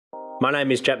My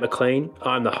name is Jack McLean.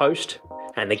 I'm the host,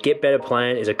 and the Get Better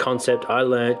Plan is a concept I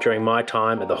learned during my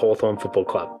time at the Hawthorn Football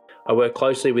Club. I work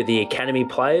closely with the academy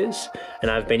players, and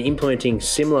I've been implementing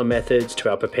similar methods to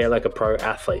our Prepare Like a Pro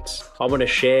athletes. I want to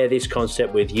share this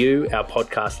concept with you, our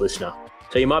podcast listener.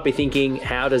 So you might be thinking,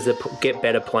 how does the Get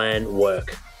Better Plan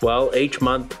work? Well, each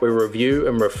month we review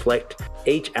and reflect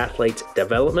each athlete's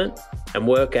development and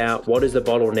work out what is the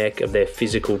bottleneck of their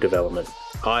physical development,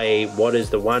 i.e. what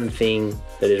is the one thing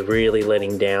that is really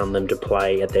letting down them to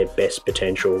play at their best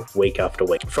potential week after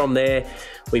week. From there,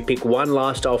 we pick one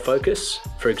lifestyle focus,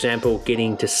 for example,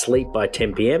 getting to sleep by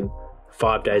 10 p.m,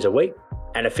 5 days a week,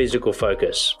 and a physical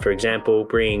focus, for example,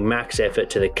 bringing max effort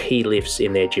to the key lifts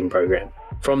in their gym program.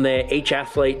 From there, each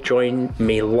athlete join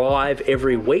me live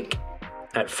every week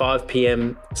at 5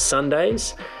 p.m.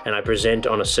 Sundays, and I present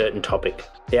on a certain topic.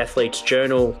 The athletes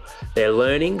journal their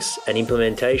learnings and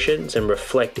implementations and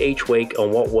reflect each week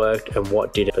on what worked and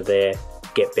what didn't for their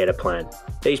Get Better Plan.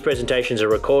 These presentations are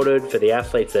recorded for the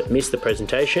athletes that missed the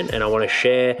presentation, and I want to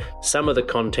share some of the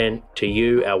content to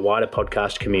you, our wider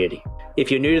podcast community.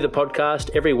 If you're new to the podcast,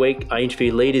 every week I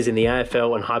interview leaders in the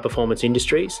AFL and high performance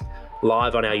industries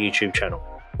live on our YouTube channel.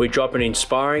 We drop an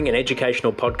inspiring and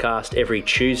educational podcast every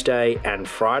Tuesday and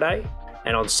Friday.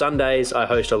 And on Sundays, I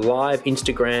host a live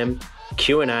Instagram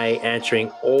Q&A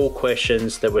answering all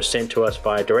questions that were sent to us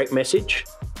via direct message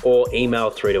or email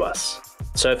through to us.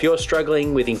 So if you're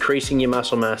struggling with increasing your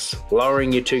muscle mass,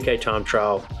 lowering your 2K time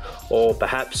trial, or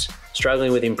perhaps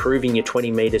struggling with improving your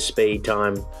 20-meter speed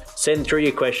time, send through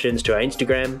your questions to our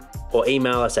Instagram or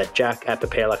email us at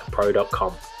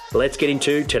jack@preparelikeapro.com. Let's get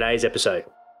into today's episode.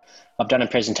 I've done a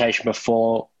presentation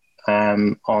before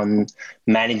on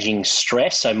managing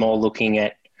stress, so more looking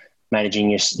at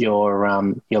managing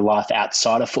your life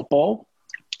outside of football.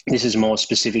 This is more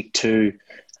specific to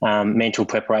mental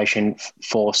preparation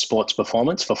for sports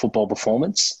performance, for football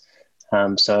performance.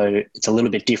 So it's a little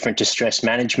bit different to stress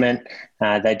management.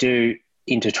 They do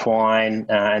intertwine,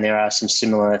 and there are some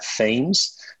similar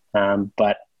themes,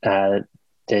 but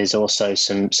there's also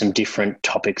some different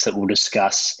topics that we'll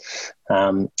discuss.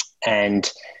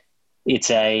 And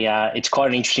it's quite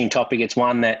an interesting topic. It's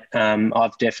one that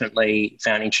I've definitely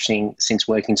found interesting since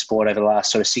working sport over the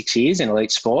last sort of 6 years in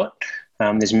elite sport.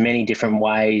 There's many different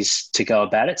ways to go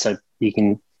about it. So you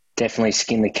can definitely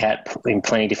skin the cat in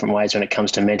plenty of different ways when it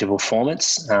comes to mental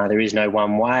performance. There is no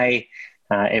one way.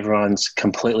 Everyone's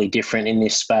completely different in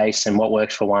this space, and what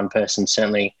works for one person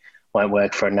certainly won't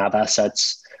work for another. So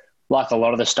it's like a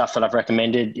lot of the stuff that I've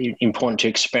recommended, important to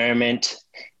experiment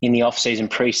in the off-season,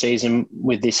 pre-season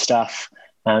with this stuff.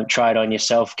 Try it on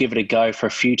yourself, give it a go for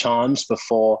a few times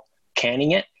before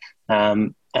canning it.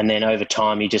 And then over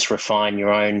time, you just refine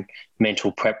your own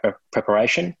mental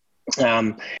preparation.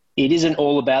 It isn't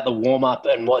all about the warm-up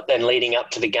and what then leading up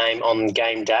to the game on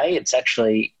game day. It's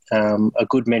actually a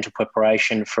good mental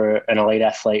preparation for an elite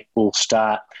athlete will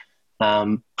start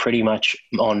pretty much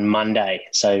on Monday.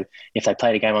 So if they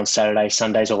played a game on Saturday,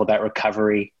 Sunday's all about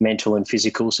recovery, mental and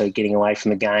physical, so getting away from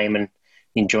the game and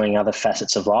enjoying other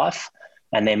facets of life.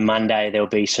 And then Monday there'll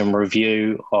be some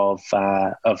review of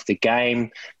the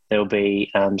game. There'll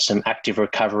be some active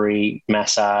recovery,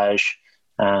 massage,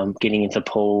 getting into the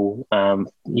pool,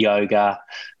 yoga,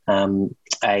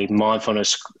 a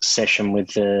mindfulness session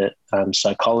with the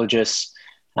psychologist.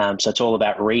 So it's all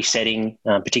about resetting,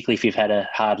 particularly if you've had a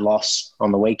hard loss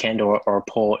on the weekend or a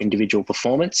poor individual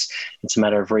performance. It's a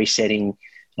matter of resetting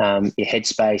your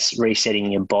headspace, resetting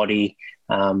your body,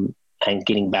 and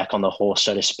getting back on the horse,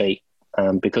 so to speak.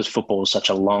 Because football is such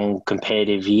a long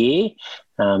competitive year,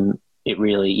 you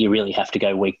really have to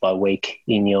go week by week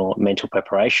in your mental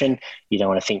preparation. You don't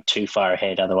want to think too far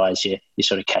ahead, otherwise you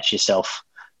sort of catch yourself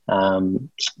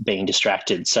being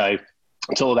distracted. So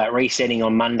it's all about resetting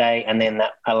on Monday and then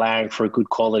that allowing for a good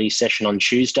quality session on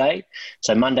Tuesday.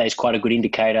 So Monday is quite a good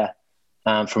indicator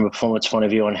from a performance point of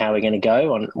view on how we're going to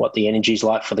go, on what the energy is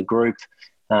like for the group,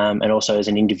 and also as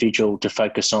an individual to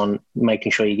focus on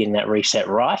making sure you're getting that reset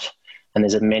right. And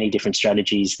there's many different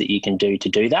strategies that you can do to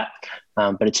do that.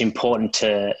 But it's important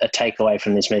to take away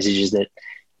from this message is that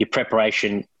your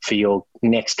preparation for your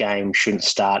next game shouldn't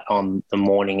start on the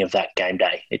morning of that game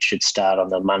day. It should start on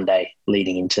the Monday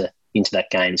leading into that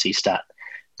game. So you start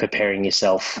preparing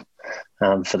yourself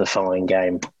for the following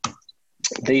game.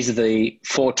 These are the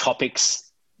 4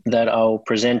 topics that I'll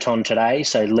present on today.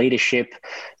 So leadership,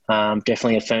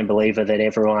 definitely a firm believer that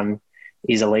everyone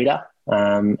is a leader,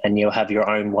 and you'll have your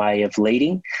own way of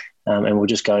leading. And we'll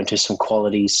just go into some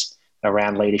qualities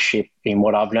around leadership in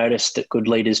what I've noticed that good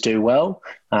leaders do well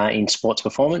in sports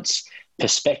performance.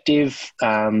 Perspective,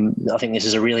 I think this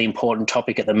is a really important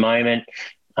topic at the moment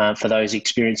for those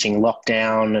experiencing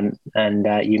lockdown,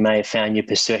 and you may have found your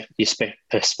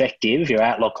perspective, your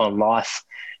outlook on life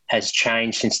has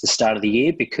changed since the start of the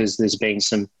year because there's been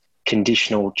some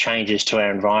conditional changes to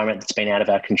our environment that's been out of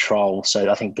our control. So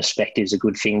I think perspective is a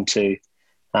good thing to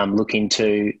look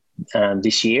into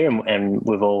this year, and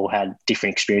we've all had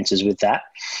different experiences with that.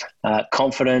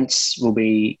 Confidence will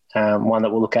be one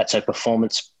that we'll look at, so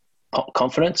performance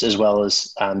confidence as well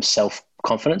as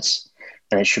self-confidence,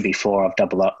 and it should be 4. I've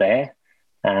doubled up there.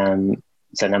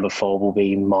 So number 4 will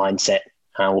be mindset.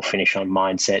 We'll finish on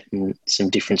mindset and some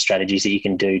different strategies that you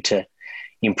can do to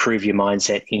improve your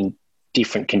mindset in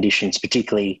different conditions,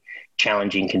 particularly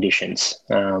challenging conditions,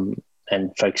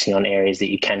 and focusing on areas that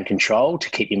you can control to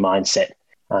keep your mindset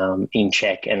in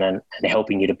check and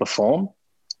helping you to perform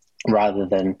rather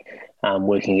than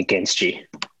working against you.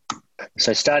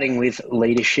 So starting with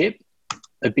leadership,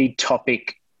 a big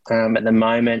topic at the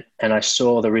moment, and I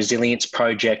saw the Resilience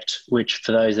Project, which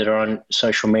for those that are on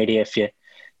social media, if you're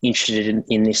interested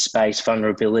in this space,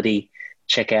 vulnerability,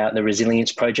 check out the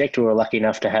Resilience Project. We were lucky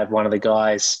enough to have one of the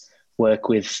guys work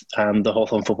with the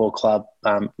Hawthorn Football Club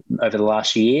over the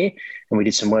last year, and we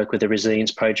did some work with the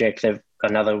Resilience Project.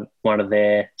 Another one of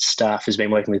their staff has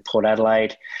been working with Port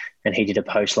Adelaide, and he did a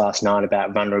post last night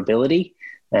about vulnerability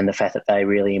and the fact that they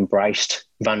really embraced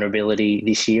vulnerability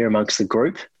this year amongst the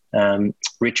group.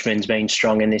 Richmond's been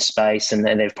strong in this space, and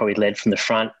they've probably led from the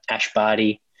front. Ash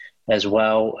Barty as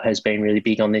well has been really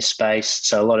big on this space.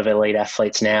 So a lot of elite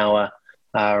athletes now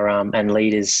are and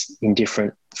leaders in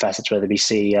different facets, whether it be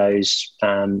CEOs,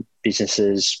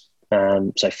 businesses,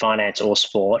 so finance or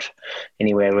sport,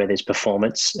 anywhere where there's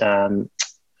performance.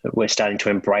 We're starting to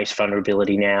embrace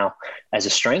vulnerability now as a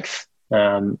strength.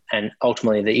 And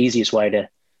ultimately, the easiest way to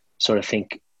sort of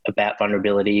think about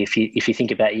vulnerability, if you think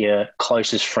about your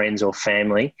closest friends or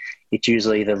family, it's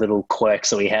usually the little quirks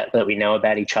that we know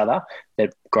about each other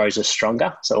that grows us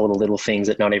stronger. So all the little things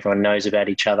that not everyone knows about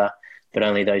each other, but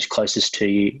only those closest to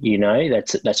you, you know,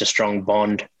 that's a strong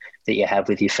bond that you have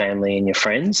with your family and your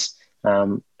friends.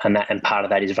 And part of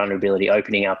that is vulnerability,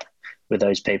 opening up with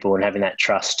those people and having that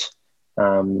trust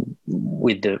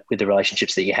with the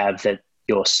relationships that you have, that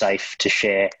you're safe to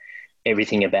share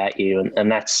everything about you.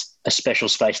 And that's a special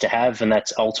space to have. And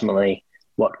that's ultimately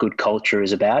what good culture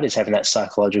is about, is having that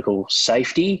psychological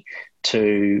safety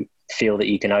to feel that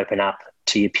you can open up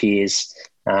to your peers,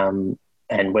 and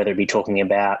whether it be talking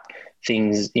about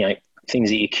things that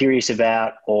you're curious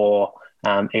about, or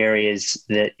areas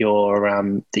that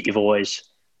you've always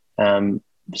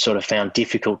sort of found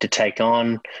difficult to take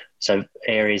on. So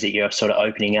areas that you're sort of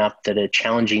opening up that are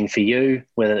challenging for you,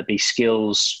 whether it be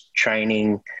skills,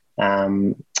 training,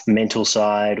 mental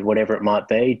side, whatever it might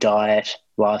be, diet,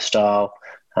 lifestyle,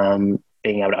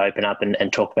 being able to open up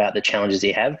and talk about the challenges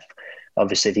you have.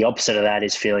 Obviously, the opposite of that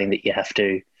is feeling that you have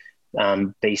to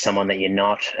be someone that you're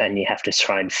not, and you have to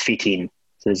try and fit in.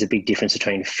 So there's a big difference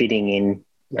between fitting in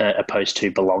opposed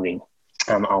to belonging.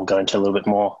 I'll go into a little bit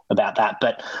more about that.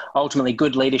 But ultimately,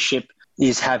 good leadership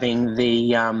is having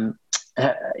the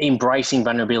embracing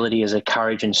vulnerability as a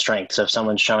courage and strength. So if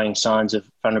someone's showing signs of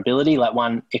vulnerability, like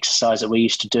one exercise that we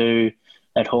used to do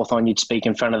at Hawthorn, you'd speak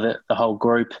in front of the whole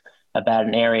group about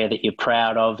an area that you're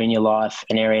proud of in your life,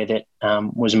 an area that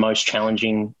was most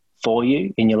challenging for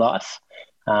you in your life,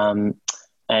 and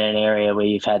an area where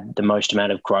you've had the most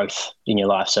amount of growth in your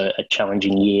life, so a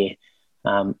challenging year.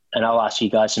 And I'll ask you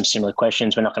guys some similar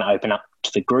questions. We're not going to open up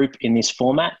to the group in this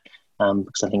format,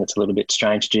 because I think it's a little bit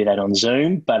strange to do that on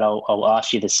Zoom, but I'll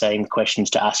ask you the same questions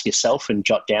to ask yourself and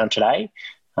jot down today,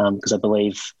 because I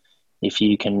believe if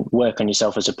you can work on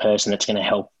yourself as a person, it's going to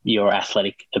help your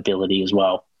athletic ability as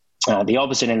well. The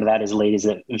opposite end of that is leaders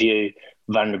that view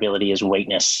vulnerability as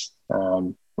weakness,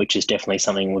 which is definitely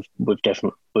something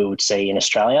we would see in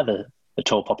Australia, the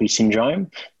tall poppy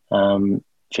syndrome,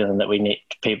 feeling that we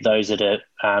need those that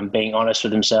are being honest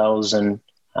with themselves and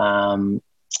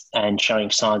showing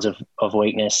signs of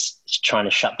weakness, trying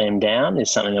to shut them down,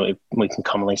 is something that we can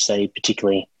commonly see,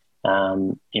 particularly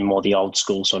in more the old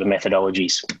school sort of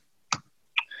methodologies.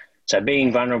 So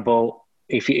being vulnerable,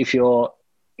 if your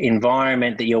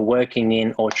environment that you're working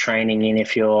in or training in,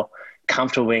 if you're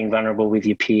comfortable being vulnerable with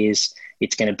your peers,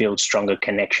 it's going to build stronger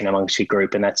connection amongst your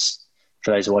group. And that's,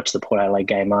 for those who watched the Port Adelaide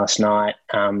game last night,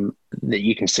 that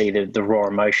you can see the raw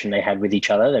emotion they had with each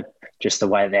other, just the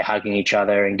way they're hugging each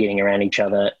other and getting around each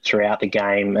other throughout the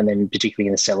game. And then particularly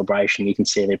in the celebration, you can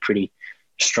see they're a pretty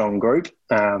strong group.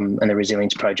 And the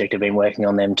Resilience Project have been working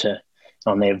on them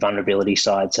on their vulnerability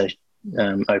side. So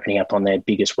opening up on their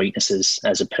biggest weaknesses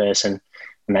as a person,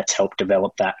 and that's helped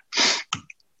develop that.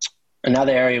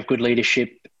 Another area of good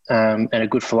leadership and a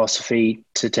good philosophy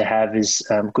to have is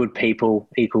good people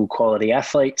equal quality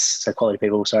athletes. So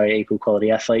equal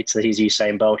quality athletes. So here's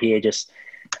Usain Bolt here, just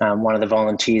one of the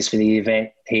volunteers for the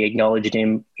event. He acknowledged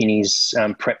him in his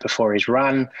prep before his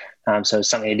run. So it was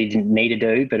something that he didn't need to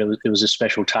do, but it was a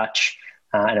special touch.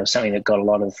 And it was something that got a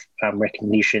lot of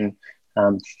recognition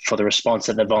for the response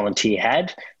that the volunteer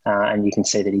had. And you can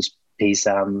see that he's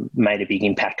made a big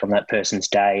impact on that person's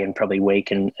day and probably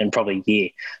week and probably year.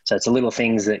 So it's the little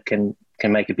things that can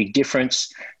make a big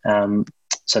difference.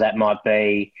 So that might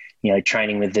be,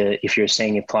 training if you're a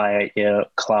senior player at your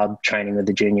club, training with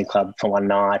the junior club for one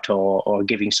night or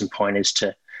giving some pointers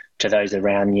to those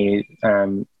around you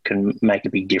can make a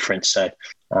big difference. So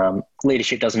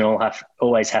leadership doesn't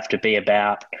always have to be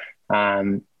about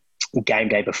game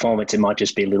day performance. It might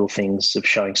just be little things of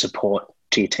showing support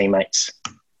to your teammates.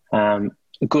 A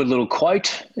good little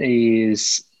quote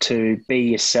is to be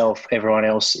yourself, everyone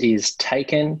else is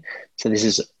taken. So this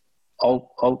is,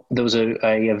 there was a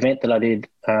event that I did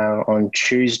on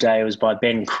Tuesday. It was by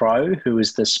Ben Crow, who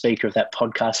was the speaker of that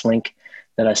podcast link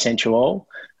that I sent you all.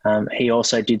 He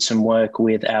also did some work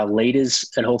with our leaders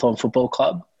at Hawthorn Football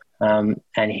Club.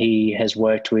 And he has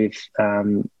worked with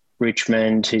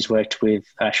Richmond, he's worked with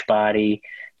Ash Barty,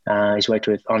 he's worked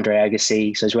with Andre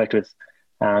Agassi. So he's worked with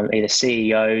either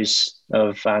CEOs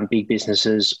of big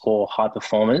businesses or high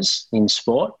performers in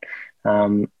sport.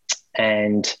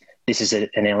 And this is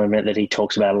an element that he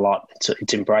talks about a lot.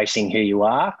 It's embracing who you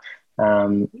are.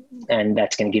 And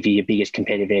that's going to give you your biggest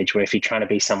competitive edge, where if you're trying to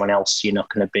be someone else, you're not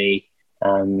going to be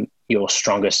your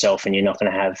stronger self, and you're not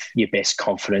going to have your best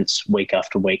confidence week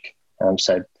after week.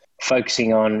 So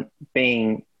focusing on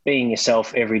being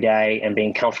yourself every day and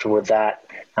being comfortable with that,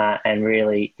 and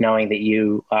really knowing that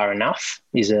you are enough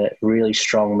is a really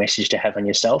strong message to have on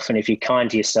yourself. And if you're kind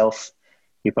to yourself,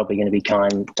 you're probably going to be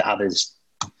kind to others.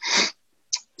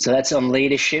 So that's on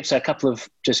leadership. So a couple of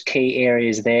just key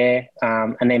areas there.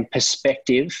 And then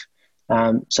perspective.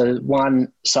 So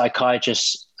one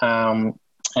psychiatrist and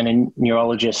a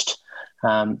neurologist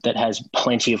that has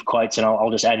plenty of quotes, and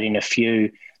I'll just add in a few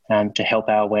to help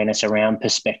our awareness around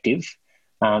perspective.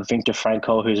 Viktor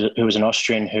Frankl, who was an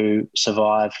Austrian who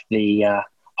survived the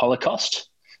Holocaust,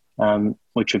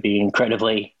 which would be an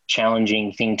incredibly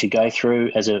challenging thing to go through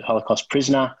as a Holocaust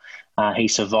prisoner. He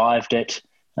survived it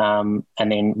and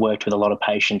then worked with a lot of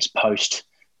patients post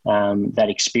that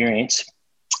experience.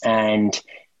 And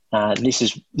this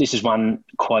is one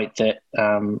quote that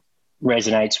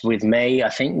resonates with me, I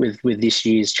think, with this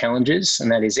year's challenges,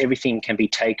 and that is, everything can be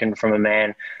taken from a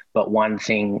man, but one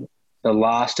thing, the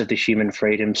last of the human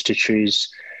freedoms, to choose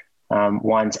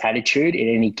one's attitude in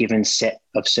any given set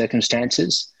of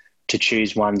circumstances, to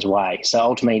choose one's way. So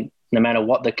ultimately, no matter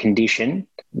what the condition,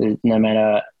 no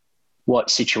matter what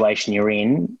situation you're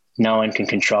in, no one can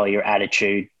control your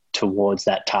attitude towards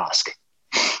that task.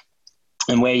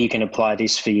 And where you can apply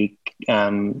this for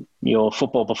your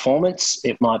football performance,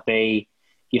 it might be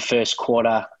your first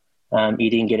quarter, you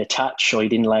didn't get a touch, or you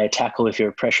didn't lay a tackle if you're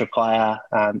a pressure player.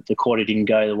 The quarter didn't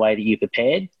go the way that you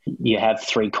prepared. You have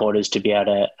 3 quarters to be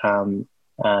able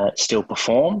to still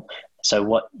perform. So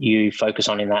what you focus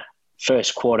on in that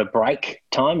first quarter break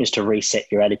time is to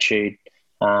reset your attitude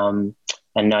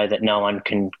and know that no one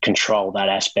can control that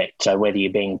aspect. So whether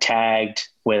you're being tagged,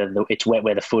 whether it's wet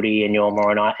weather footy and you're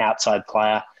more an outside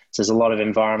player, so there's a lot of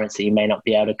environments that you may not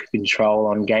be able to control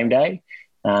on game day.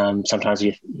 Sometimes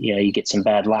you get some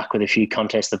bad luck with a few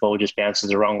contests, the ball just bounces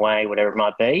the wrong way, whatever it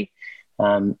might be.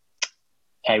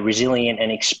 A resilient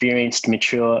and experienced,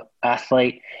 mature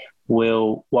athlete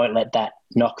won't let that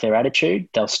knock their attitude.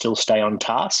 They'll still stay on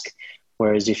task.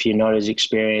 Whereas if you're not as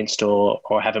experienced or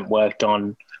haven't worked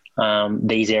on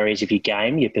these areas of your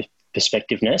game, your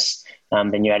perspectiveness,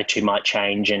 then your attitude might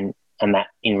change, and that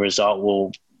in result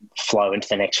will flow into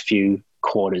the next few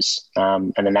quarters.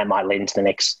 And then that might lead into the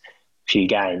next few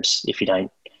games if you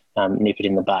don't nip it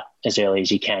in the butt as early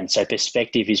as you can. So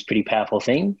perspective is a pretty powerful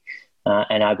thing.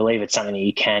 And I believe it's something that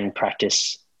you can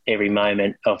practice every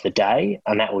moment of the day,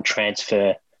 and that will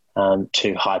transfer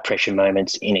to high pressure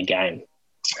moments in a game.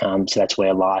 So that's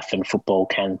where life and football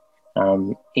can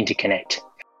interconnect.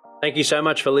 Thank you so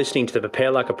much for listening to the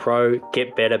Prepare Like a Pro,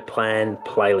 Get Better Plan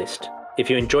playlist. If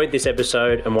you enjoyed this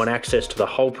episode and want access to the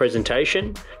whole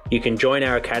presentation, you can join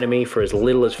our academy for as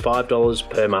little as $5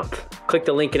 per month. Click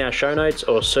the link in our show notes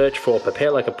or search for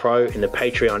Prepare Like a Pro in the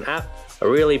Patreon app. I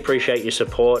really appreciate your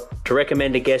support. To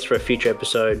recommend a guest for a future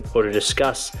episode or to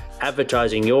discuss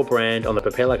advertising your brand on the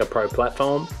Prepare Like a Pro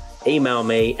platform, email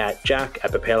me at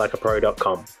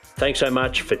jack@preparelikeapro.com. Thanks so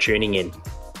much for tuning in.